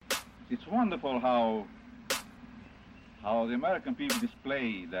It's wonderful how the American people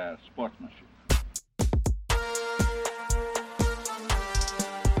display their sportsmanship.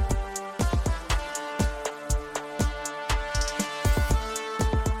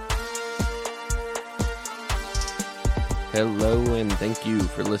 Hello, and thank you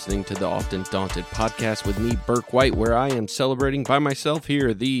for listening to the Often Daunted podcast with me, Burke White, where I am celebrating by myself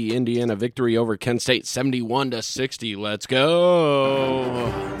here the Indiana victory over Kent State 71-60. Let's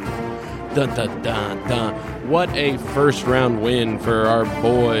go! Dun, dun, dun, dun. What a first-round win for our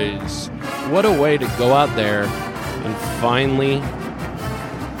boys. What a way to go out there and finally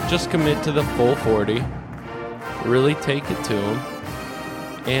just commit to the full 40, really take it to them,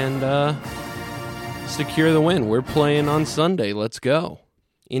 and secure the win. We're playing on Sunday. Let's go.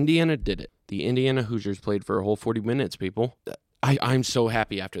 Indiana did it. The Indiana Hoosiers played for a whole 40 minutes, people. I'm so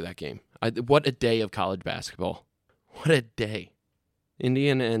happy after that game. What a day of college basketball. What a day.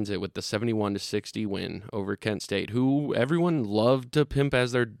 Indiana ends it with the 71-60 win over Kent State, who everyone loved to pimp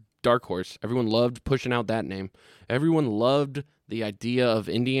as their dark horse. Everyone loved pushing out that name. Everyone loved the idea of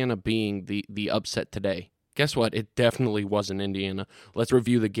Indiana being the upset today. Guess what? It definitely wasn't Indiana. Let's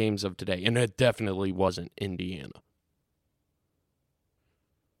review the games of today, and it definitely wasn't Indiana.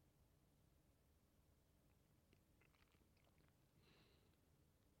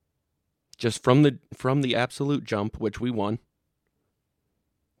 Just from the absolute jump, which we won,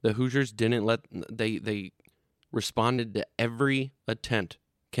 the Hoosiers didn't they responded to every attempt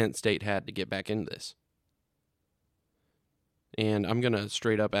Kent State had to get back into this. And I'm going to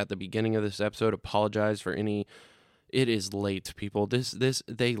straight up at the beginning of this episode apologize for any... It is late, people.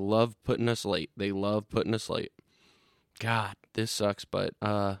 They love putting us late. They love putting us late. God, this sucks, but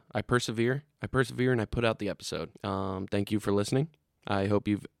I persevere. And I put out the episode. Thank you for listening. I hope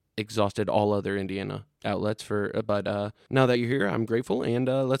you've exhausted all other Indiana outlets but now that you're here, I'm grateful, and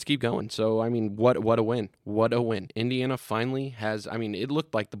let's keep going. So, I mean, what a win. What a win. Indiana finally has... I mean, it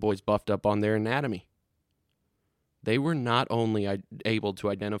looked like the boys buffed up on their anatomy. They were not only able to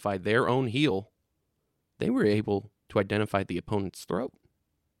identify their own heel, they were able to identify the opponent's throat.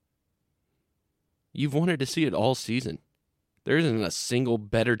 You've wanted to see it all season. There isn't a single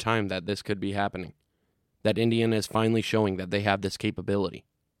better time that this could be happening, that Indiana is finally showing that they have this capability.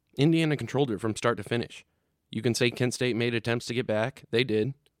 Indiana controlled it from start to finish. You can say Kent State made attempts to get back. They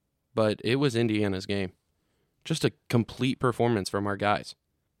did. But it was Indiana's game. Just a complete performance from our guys.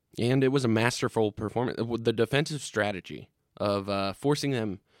 And it was a masterful performance. The defensive strategy of forcing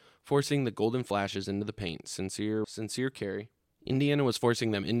the Golden Flashes into the paint, sincere carry. Indiana was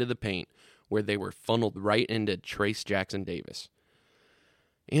forcing them into the paint where they were funneled right into Trace Jackson Davis.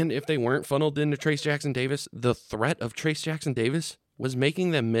 And if they weren't funneled into Trace Jackson Davis, the threat of Trace Jackson Davis was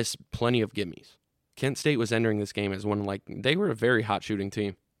making them miss plenty of gimmies. Kent State was entering this game as they were a very hot shooting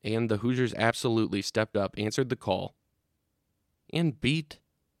team. And the Hoosiers absolutely stepped up, answered the call, and beat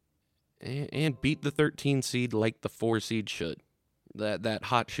the 13 seed like the 4 seed should. That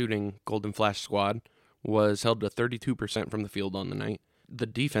hot shooting Golden Flash squad was held to 32% from the field on the night. The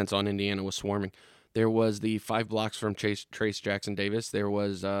defense on Indiana was swarming. There was the 5 blocks from Trace Jackson Davis. There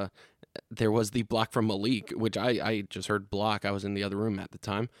was the block from Malik, which I just heard block. I was in the other room at the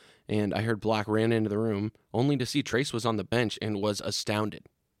time, and I heard block, ran into the room, only to see Trace was on the bench and was astounded.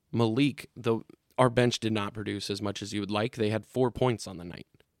 Malik, our bench did not produce as much as you would like. They had 4 points on the night.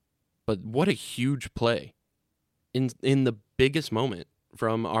 But what a huge play in the biggest moment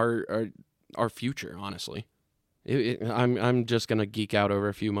from our future, honestly. I'm just going to geek out over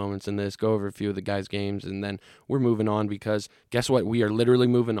a few moments in this, go over a few of the guys' games, and then we're moving on because guess what? We are literally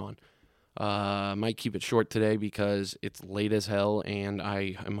moving on. Might keep it short today because it's late as hell, and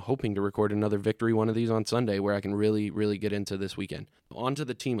I am hoping to record another victory one of these on Sunday where I can really, really get into this weekend. On to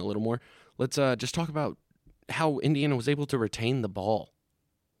the team a little more. Let's just talk about how Indiana was able to retain the ball.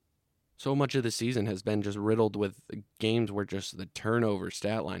 So much of the season has been just riddled with games where just the turnover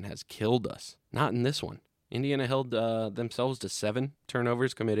stat line has killed us. Not in this one. Indiana held themselves to 7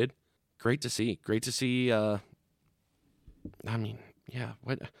 turnovers committed. Great to see.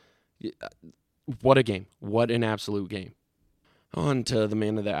 What a game. What an absolute game. On to the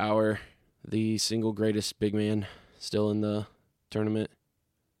man of the hour, the single greatest big man still in the tournament,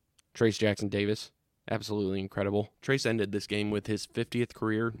 Trace Jackson Davis. Absolutely incredible. Trace ended this game with his 50th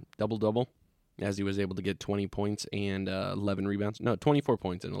career double-double, as he was able to get 20 points and 11 rebounds. No, 24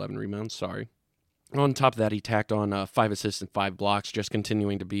 points and 11 rebounds, sorry. On top of that, he tacked on 5 assists and 5 blocks, just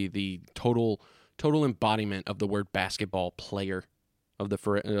continuing to be the total embodiment of the word basketball player of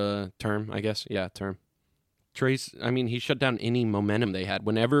the term, I guess. Yeah, term. Trace, I mean, he shut down any momentum they had.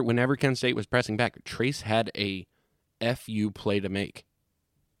 Whenever Kent State was pressing back, Trace had a FU play to make.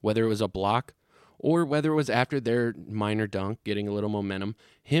 whether it was a block or whether it was after their minor dunk, getting a little momentum,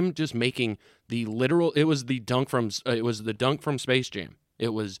 him just making the literal, it was the dunk from Space Jam. It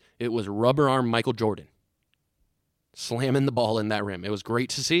was rubber arm Michael Jordan slamming the ball in that rim. It was great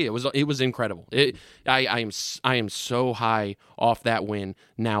to see. It was incredible. I am so high off that win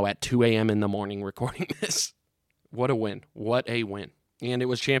now at 2 a.m. in the morning recording this. What a win. What a win. And it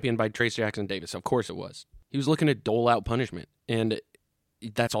was championed by Trayce Jackson-Davis. Of course it was. He was looking to dole out punishment, and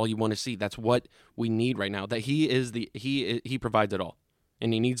that's all you want to see. That's what we need right now. That he provides it all,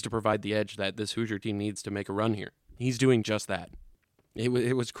 and he needs to provide the edge that this Hoosier team needs to make a run here. He's doing just that.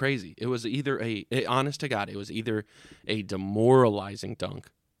 It was crazy. It was either honest to God, it was either a demoralizing dunk,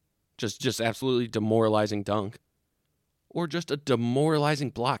 just absolutely demoralizing dunk, or just a demoralizing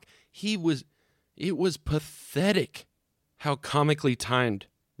block. It was pathetic how comically timed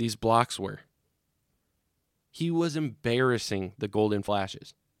these blocks were. He was embarrassing the Golden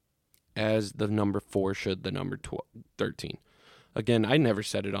Flashes, as the number 4 should the number 13. Again, I never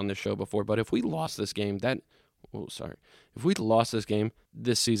said it on this show before, but if we lost this game, if we lost this game,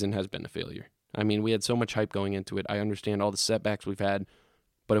 this season has been a failure. I mean, we had so much hype going into it. I understand all the setbacks we've had,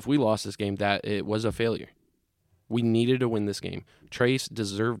 but if we lost this game, that it was a failure. We needed to win this game. Trayce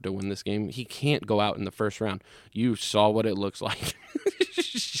deserved to win this game. He can't go out in the first round. You saw what it looks like.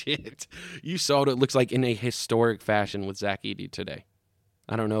 Shit. You saw what it looks like in a historic fashion with Zach Edey today.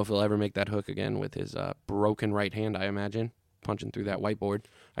 I don't know if he'll ever make that hook again with his broken right hand, I imagine, punching through that whiteboard.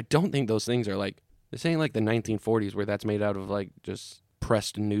 I don't think those things are like, this ain't like the 1940s where that's made out of like just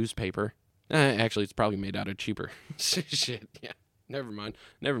pressed newspaper. Actually, it's probably made out of cheaper. Shit, yeah. Never mind.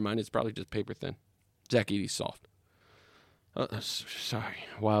 It's probably just paper thin. Zach Edey's soft. Sorry.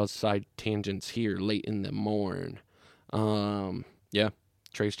 Wild side tangents here late in the morn. Yeah.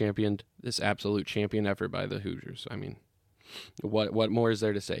 Trayce championed this absolute champion effort by the Hoosiers. I mean, what more is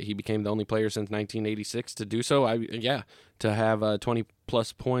there to say? He became the only player since 1986 to do so. To have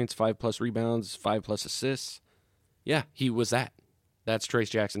 20-plus points, 5-plus rebounds, 5-plus assists. Yeah, he was that. That's Trayce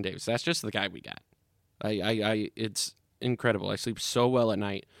Jackson-Davis. That's just the guy we got. It's incredible. I sleep so well at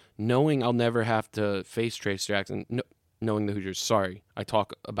night knowing I'll never have to face Trayce Jackson. No, knowing the Hoosiers. Sorry, I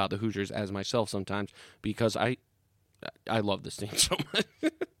talk about the Hoosiers as myself sometimes because I love this team so much.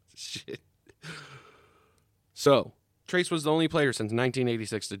 Shit. So, Trayce was the only player since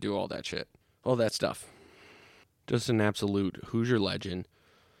 1986 to do all that shit. All that stuff. Just an absolute Hoosier legend.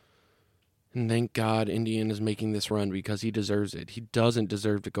 And thank God Indiana is making this run because he deserves it. He doesn't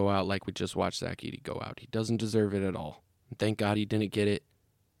deserve to go out like we just watched Zach Edey go out. He doesn't deserve it at all. And thank God he didn't get it.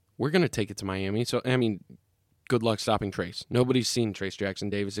 We're going to take it to Miami. So, I mean, good luck stopping Trayce. Nobody's seen Trayce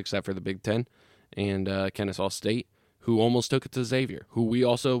Jackson-Davis except for the Big Ten and Kennesaw State, who almost took it to Xavier, who we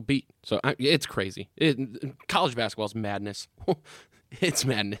also beat. So it's crazy. College basketball is madness. It's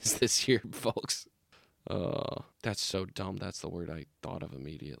madness this year, folks. That's so dumb. That's the word I thought of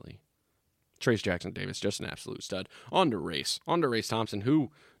immediately. Trayce Jackson-Davis, just an absolute stud. On to Race Thompson,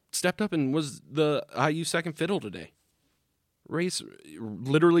 who stepped up and was the IU second fiddle today. Race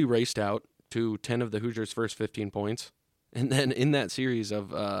literally raced out to 10 of the Hoosiers' first 15 points. And then in that series of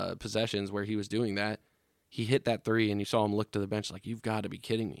possessions where he was doing that, he hit that three, and you saw him look to the bench like, you've got to be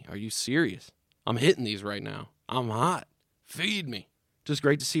kidding me. Are you serious? I'm hitting these right now. I'm hot. Feed me. Just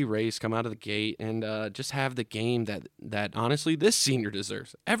great to see Race come out of the gate and just have the game that honestly this senior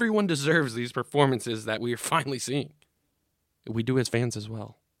deserves. Everyone deserves these performances that we are finally seeing. We do as fans as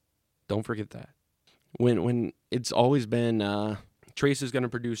well. Don't forget that. When it's always been Trayce is going to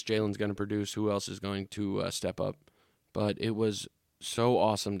produce, Jalen's going to produce, who else is going to step up? But it was so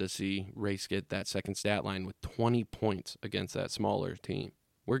awesome to see Race get that second stat line with 20 points against that smaller team.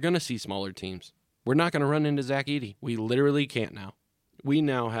 We're going to see smaller teams. We're not going to run into Zach Edey. We literally can't now. We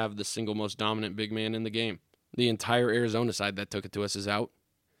now have the single most dominant big man in the game. The entire Arizona side that took it to us is out.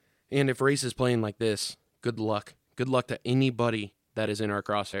 And if Race is playing like this, good luck. Good luck to anybody that is in our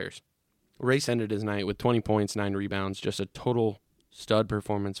crosshairs. Race ended his night with 20 points, 9 rebounds, just a total stud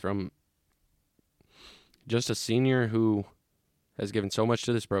performance from just a senior who has given so much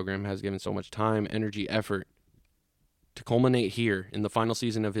to this program, has given so much time, energy, effort to culminate here in the final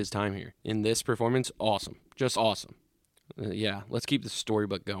season of his time here. In this performance, awesome. Just awesome. Yeah, let's keep the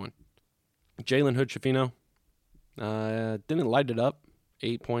storybook going. Jalen Hood-Schifino didn't light it up.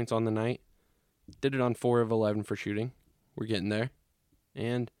 8 points on the night. Did it on 4 of 11 for shooting. We're getting there.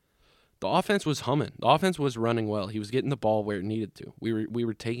 And the offense was humming. The offense was running well. He was getting the ball where it needed to. We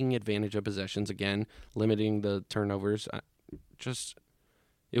were taking advantage of possessions again, limiting the turnovers.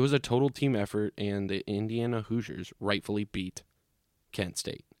 It was a total team effort, and the Indiana Hoosiers rightfully beat Kent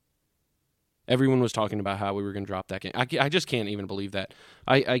State. Everyone was talking about how we were going to drop that game. I just can't even believe that.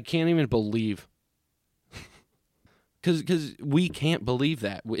 I can't even believe, because we can't believe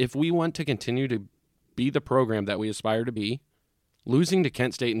that. If we want to continue to be the program that we aspire to be, losing to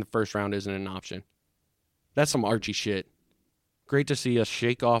Kent State in the first round isn't an option. That's some Archie shit. Great to see us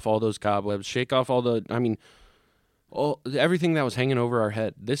shake off all those cobwebs, shake off everything that was hanging over our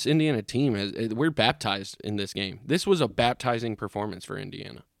head. This Indiana team, we're baptized in this game. This was a baptizing performance for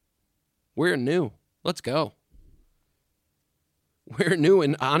Indiana. We're new. Let's go. We're new,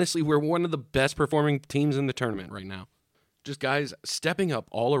 and honestly, we're one of the best performing teams in the tournament right now. Just guys stepping up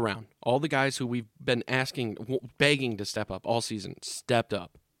all around. All the guys who we've been begging to step up all season, stepped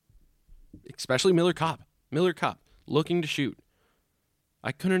up. Especially Miller Kopp. Miller Kopp, looking to shoot.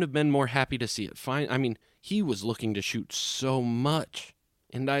 I couldn't have been more happy to see it. He was looking to shoot so much,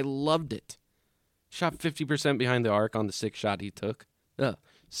 and I loved it. Shot 50% behind the arc on the 6 shots he took.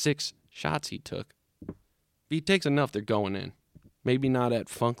 If he takes enough, they're going in. Maybe not at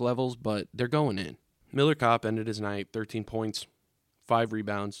Funk levels, but they're going in. Miller Kopp ended his night 13 points, 5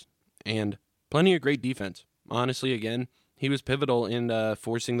 rebounds, and plenty of great defense. Honestly, again, he was pivotal in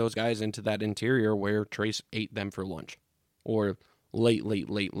forcing those guys into that interior where Trace ate them for lunch. Or late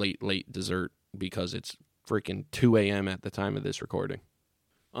dessert, because it's freaking 2 a.m. at the time of this recording.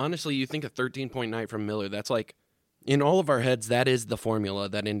 Honestly, you think a 13-point night from Miller, that's like, in all of our heads, that is the formula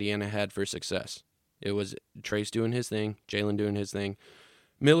that Indiana had for success. It was Trace doing his thing, Jalen doing his thing,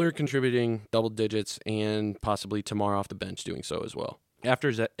 Miller contributing double digits, and possibly Tamar off the bench doing so as well.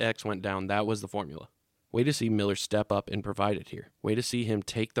 After X went down, that was the formula. Way to see Miller step up and provide it here. Way to see him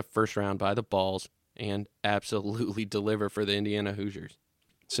take the first round by the balls and absolutely deliver for the Indiana Hoosiers.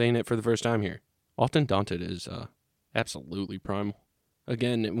 Saying it for the first time here. Often Daunted is absolutely primal.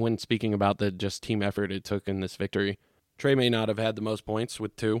 Again, when speaking about the just team effort it took in this victory, Trey may not have had the most points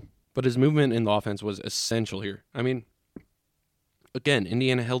with 2, but his movement in the offense was essential here. Again,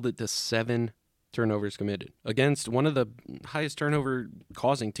 Indiana held it to 7 turnovers committed against one of the highest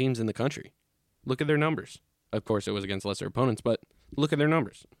turnover-causing teams in the country. Look at their numbers. Of course, it was against lesser opponents, but look at their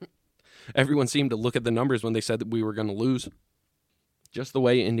numbers. Everyone seemed to look at the numbers when they said that we were going to lose. Just the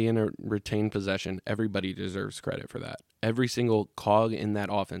way Indiana retained possession, everybody deserves credit for that. Every single cog in that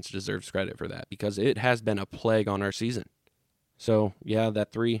offense deserves credit for that, because it has been a plague on our season. So, yeah,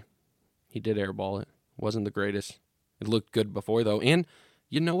 that 3, he did airball it. Wasn't the greatest. It looked good before, though. And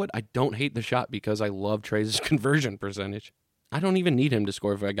you know what? I don't hate the shot because I love Trey's conversion percentage. I don't even need him to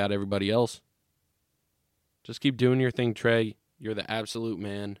score if I got everybody else. Just keep doing your thing, Trey. You're the absolute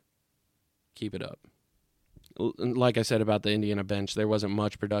man. Keep it up. Like I said about the Indiana bench, there wasn't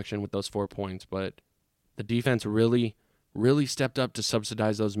much production with those 4 points, but the defense really stepped up to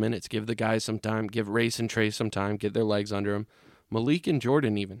subsidize those minutes. Give the guys some time. Give Race and Trey some time. Get their legs under them. Malik and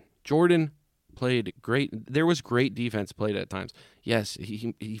Jordan even. Jordan played great. There was great defense played at times. Yes,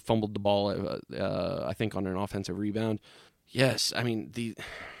 he fumbled the ball, I think, on an offensive rebound. Yes,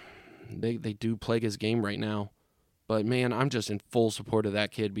 they do plague his game right now. But, man, I'm just in full support of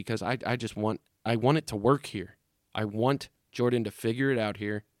that kid because I want it to work here. I want Jordan to figure it out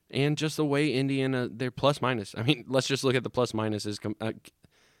here. And just the way Indiana, their plus-minus. Let's just look at the plus-minuses.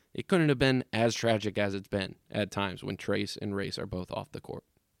 It couldn't have been as tragic as it's been at times when Trace and Race are both off the court.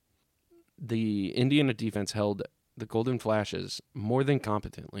 The Indiana defense held the Golden Flashes more than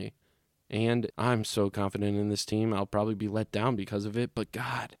competently. And I'm so confident in this team. I'll probably be let down because of it. But,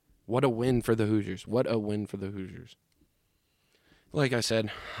 God, what a win for the Hoosiers. What a win for the Hoosiers. Like I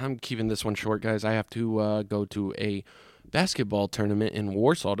said, I'm keeping this one short, guys. I have to go to a basketball tournament in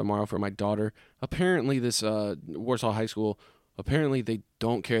Warsaw tomorrow for my daughter. Apparently, this Warsaw High School, apparently they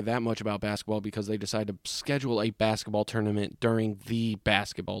don't care that much about basketball because they decide to schedule a basketball tournament during the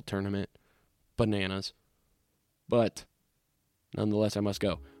basketball tournament. Bananas. But, nonetheless, I must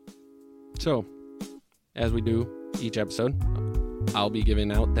go. So, as we do each episode, I'll be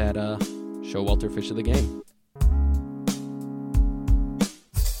giving out that Showalter Fish of the Game.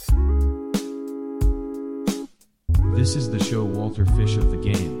 This is the Showalter Fish of the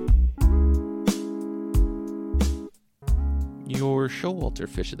Game. Your Showalter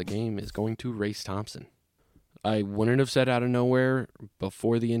Fish of the Game is going to Race Thompson. I wouldn't have said out of nowhere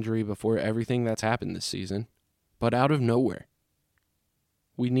before the injury, before everything that's happened this season, but out of nowhere.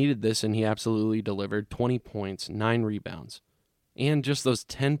 We needed this, and he absolutely delivered. 20 points, 9 rebounds. And just those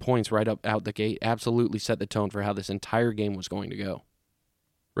 10 points right up out the gate absolutely set the tone for how this entire game was going to go.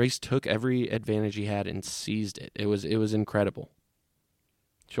 Race took every advantage he had and seized it. It was incredible.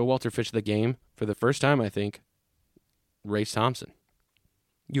 Showalter Fish of the Game, for the first time, I think, Race Thompson.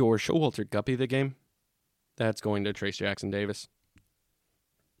 Your Showalter Guppy of the Game, that's going to Trace Jackson Davis.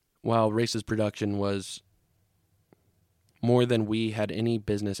 while Race's production was more than we had any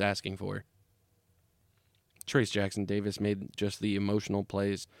business asking for. Trace Jackson Davis made just the emotional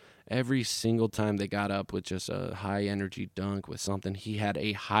plays every single time they got up with just a high-energy dunk with something. He had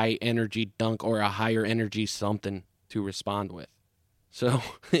a high-energy dunk or a higher-energy something to respond with. So,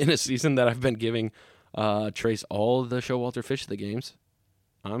 in a season that I've been giving Trace all the Showalter Fish of the games,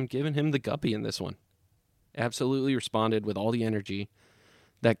 I'm giving him the guppy in this one. Absolutely responded with all the energy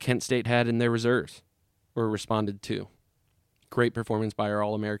that Kent State had in their reserves, or responded to. Great performance by our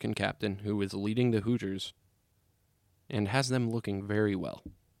All-American captain, who is leading the Hoosiers and has them looking very well.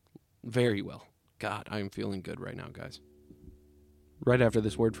 Very well. God, I'm feeling good right now, guys. Right after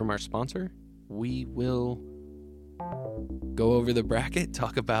this word from our sponsor, we will go over the bracket,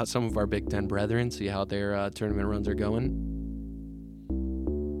 talk about some of our Big Ten brethren, see how their tournament runs are going.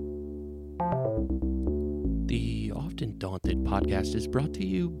 The Often Daunted podcast is brought to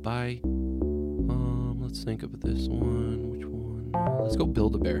you by, let's think of this one. Which one? Let's go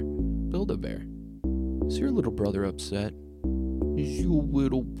Build-A-Bear. Build-A-Bear. Is your little brother upset? Is your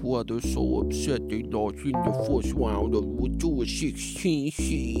little brother so upset they lost in the first round of the 16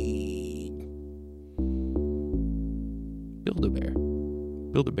 seed? Build-A-Bear.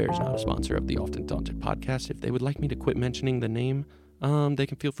 Build-A-Bear is not a sponsor of the Often Daunted podcast. If they would like me to quit mentioning the name, they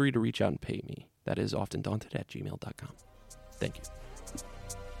can feel free to reach out and pay me. That is oftendaunted@gmail.com. Thank you.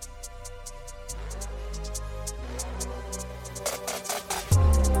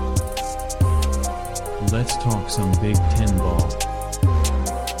 Let's talk some Big Ten ball.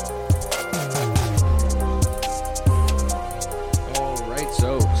 All right,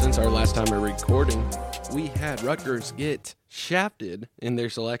 so since our last time we're recording, we had Rutgers get shafted in their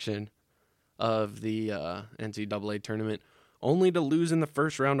selection of the NCAA tournament, only to lose in the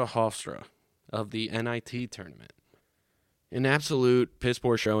first round of Hofstra of the NIT tournament. An absolute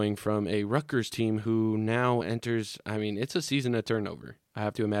piss-poor showing from a Rutgers team who now enters, it's a season of turnover. I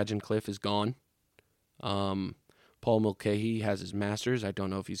have to imagine Cliff is gone. Paul Mulcahy has his master's. I don't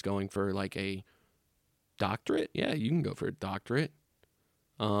know if he's going for like a doctorate. Yeah, you can go for a doctorate.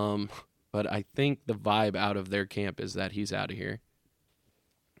 But I think the vibe out of their camp is that he's out of here.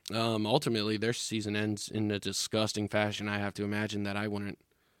 Ultimately, their season ends in a disgusting fashion. I have to imagine that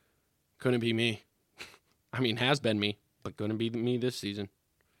couldn't be me. Has been me, but couldn't be me this season.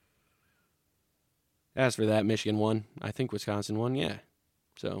 As for that, Michigan won. I think Wisconsin won, yeah.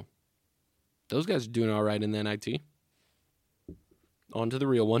 So, those guys are doing all right in the NIT. On to the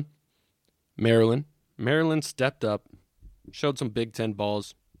real one. Maryland. Maryland stepped up, showed some Big Ten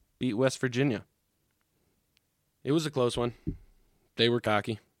balls, beat West Virginia. It was a close one. They were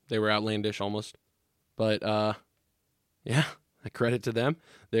cocky. They were outlandish almost. But, yeah, a credit to them.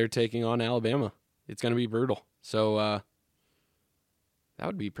 They're taking on Alabama. It's going to be brutal. So, that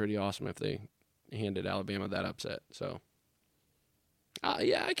would be pretty awesome if they handed Alabama that upset. So,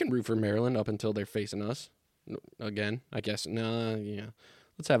 yeah, I can root for Maryland up until they're facing us again. I guess, yeah.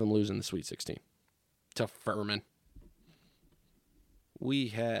 Let's have them lose in the Sweet 16 to Furman. We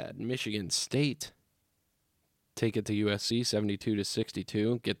had Michigan State take it to USC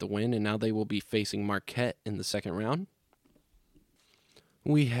 72-62, get the win, and now they will be facing Marquette in the second round.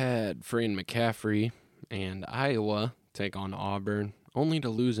 We had Fran McCaffrey and Iowa take on Auburn, only to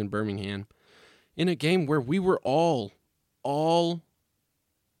lose in Birmingham in a game where we were all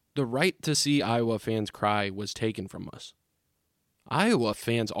the right to see Iowa fans cry was taken from us. Iowa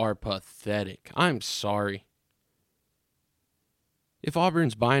fans are pathetic. I'm sorry. If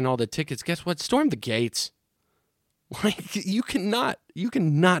Auburn's buying all the tickets, guess what? Storm the gates. Like, you cannot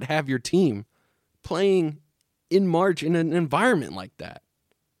have your team playing in March in an environment like that.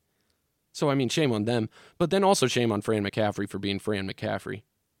 So, shame on them, but then also shame on Fran McCaffrey for being Fran McCaffrey.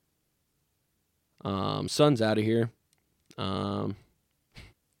 Son's out of here.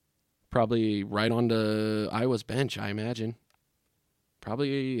 Probably right onto Iowa's bench, I imagine.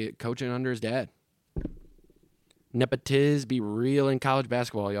 Probably coaching under his dad. Nepotiz be real in college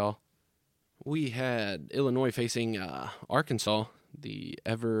basketball, y'all. We had Illinois facing Arkansas, the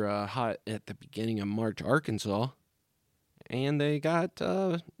ever hot at the beginning of March Arkansas, and they got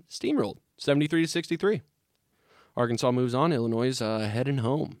steamrolled, 73-63. Arkansas moves on. Illinois is heading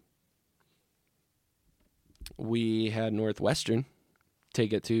home. We had Northwestern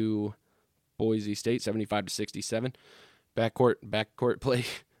take it to Boise State, 75-67. Backcourt play.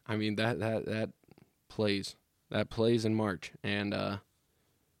 That plays. That plays in March, and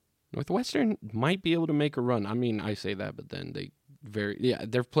Northwestern might be able to make a run. I say that, but then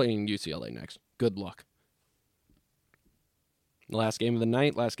they're playing UCLA next. Good luck. The last game of the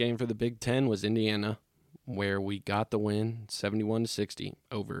night, last game for the Big Ten was Indiana where we got the win 71-60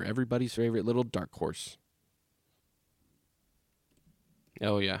 over everybody's favorite little dark horse.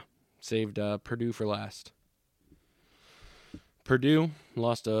 Oh, yeah. Saved Purdue for last. Purdue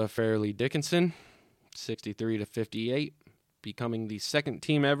lost to Fairleigh Dickinson 63-58, becoming the second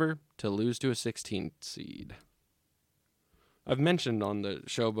team ever to lose to a 16th seed. I've mentioned on the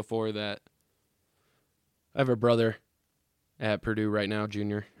show before that I have a brother at Purdue right now,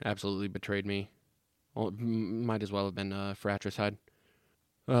 junior, absolutely betrayed me. Well, might as well have been fratricide.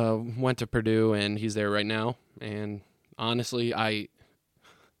 Went to Purdue, and he's there right now. And honestly,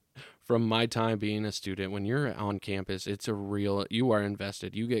 from my time being a student, when you're on campus, you are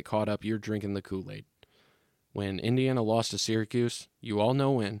invested. You get caught up, you're drinking the Kool-Aid. When Indiana lost to Syracuse, you all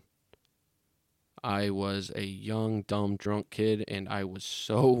know when. I was a young, dumb, drunk kid, and I was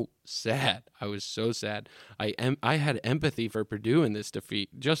so sad. I was so sad. I had empathy for Purdue in this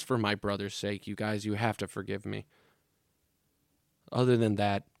defeat, just for my brother's sake. You guys, you have to forgive me. Other than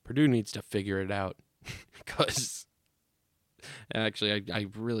that, Purdue needs to figure it out. Because, actually, I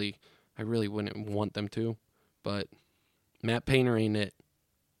really wouldn't want them to. But Matt Painter ain't it.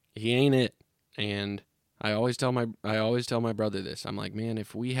 He ain't it. And I always tell my brother this. I'm like, man,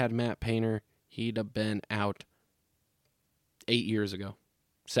 if we had Matt Painter, he'd have been out 8 years ago,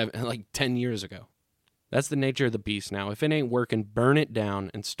 10 years ago. That's the nature of the beast now. If it ain't working, burn it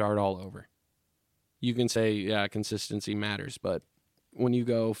down and start all over. You can say, yeah, consistency matters, but when you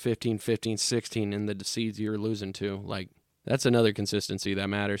go 15, 16 in the seeds you're losing to, that's another consistency that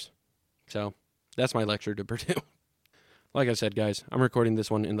matters. So that's my lecture to Purdue. Like I said, guys, I'm recording this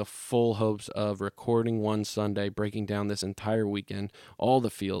one in the full hopes of recording one Sunday, breaking down this entire weekend, all the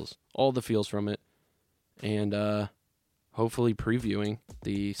feels from it, and hopefully previewing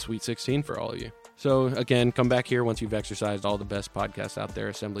the Sweet 16 for all of you. So, again, come back here once you've exercised all the best podcasts out there.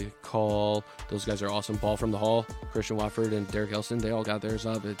 Assembly Call, those guys are awesome. Ball from the Hall, Christian Watford and Derek Elston, they all got theirs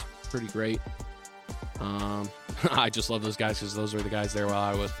up. It's pretty great. I just love those guys because those were the guys there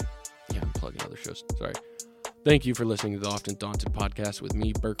while I was... Yeah, I'm plugging other shows. Sorry. Thank you for listening to the Often Daunted podcast with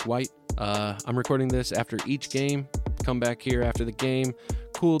me, Burke White. I'm recording this after each game. Come back here after the game,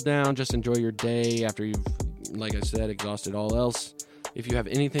 cool down, just enjoy your day after you've, like I said, exhausted all else. If you have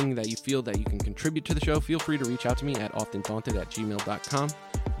anything that you feel that you can contribute to the show, feel free to reach out to me at oftendaunted@gmail.com.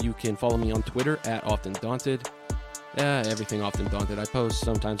 You can follow me on Twitter at oftendaunted. Everything Often Daunted. I post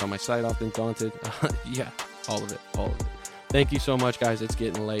sometimes on my site, Often Daunted. Yeah, all of it. Thank you so much, guys. It's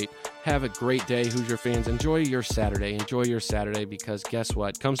getting late. Have a great day, Hoosier fans. Enjoy your Saturday, because guess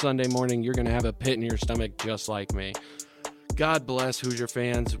what? Come Sunday morning, you're going to have a pit in your stomach just like me. God bless, Hoosier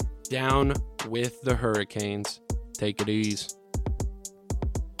fans. Down with the Hurricanes. Take it easy.